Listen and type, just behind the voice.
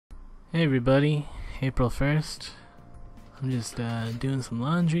Hey everybody, April 1st. I'm just doing some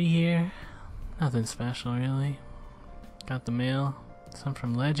laundry here. Nothing special really. Got the mail. Some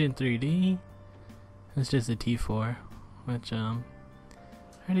from Legend 3D. It's just a T4, which I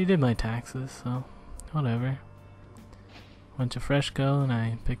already did my taxes, so whatever. Went to Freshco and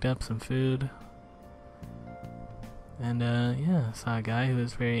I picked up some food. And yeah, saw a guy who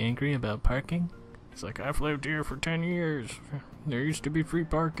was very angry about parking. He's like, I've lived here for 10 years. There used to be free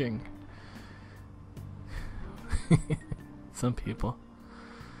parking. Some people.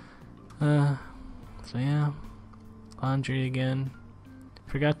 So yeah, laundry again.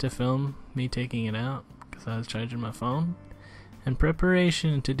 Forgot to film me taking it out because I was charging my phone. In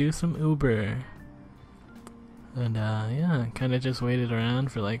preparation to do some Uber. And yeah, kind of just waited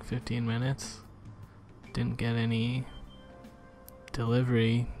around for like 15 minutes. Didn't get any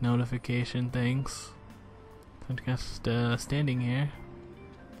delivery notification things. I'm just standing here.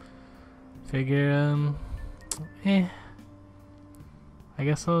 Figure I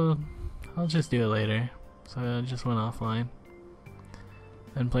guess I'll just do it later. So I just went offline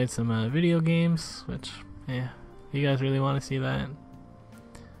and played some video games, which you guys really want to see that. And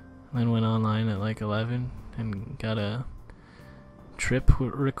then went online at like 11 and got a trip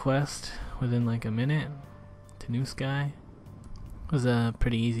request within like a minute to New Sky. It was a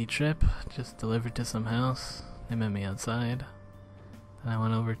pretty easy trip, just delivered to some house. They met me outside. Then I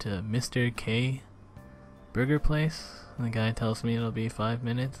went over to Mr. K burger place, and the guy tells me it'll be 5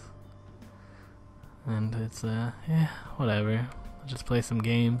 minutes. And it's whatever. I'll just play some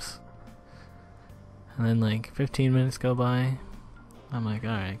games. And then like 15 minutes go by. I'm like,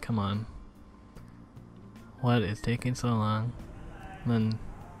 alright, come on. What is taking so long? And then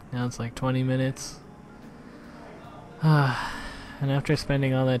now it's like 20 minutes. And after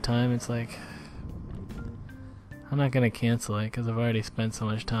spending all that time, it's like I'm not gonna cancel it because I've already spent so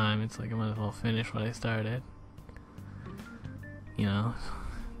much time. It's like I might as well finish what I started. You know,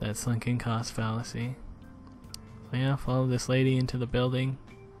 that sunken cost fallacy. So yeah, followed this lady into the building.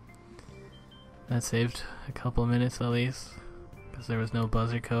 That saved a couple minutes at least because there was no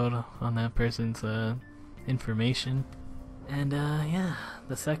buzzer code on that person's information. And yeah,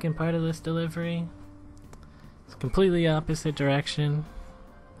 the second part of this delivery is completely opposite direction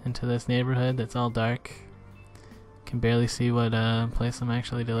into this neighborhood that's all dark. Can barely see what place I'm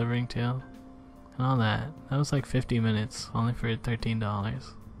actually delivering to and all that. That was like 50 minutes only for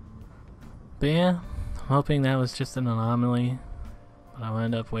 $13. But yeah, I'm hoping that was just an anomaly, but I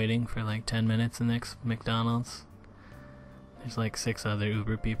wound up waiting for like 10 minutes in the next McDonald's. There's like 6 other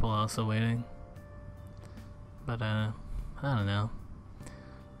Uber people also waiting, but I don't know.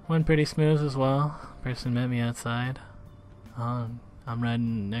 Went pretty smooth as well. Person met me outside. I'm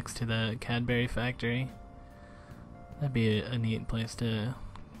riding next to the Cadbury factory. That'd be a neat place to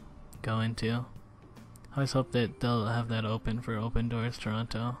go into. I always hope that they'll have that open for Open Doors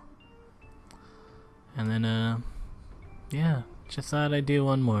Toronto. And then yeah, just thought I'd do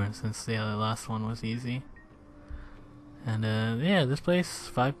one more since the last one was easy. And yeah, this place,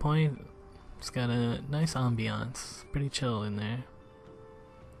 5 Point, it's got a nice ambiance. Pretty chill in there.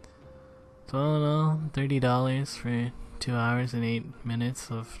 So all in all, $30 for 2 hours and 8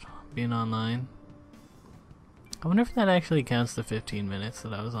 minutes of being online. I wonder if that actually counts the 15 minutes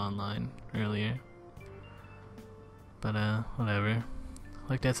that I was online earlier. But whatever.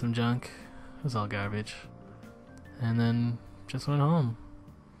 Looked at some junk. It was all garbage. And then just went home.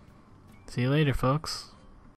 See you later, folks.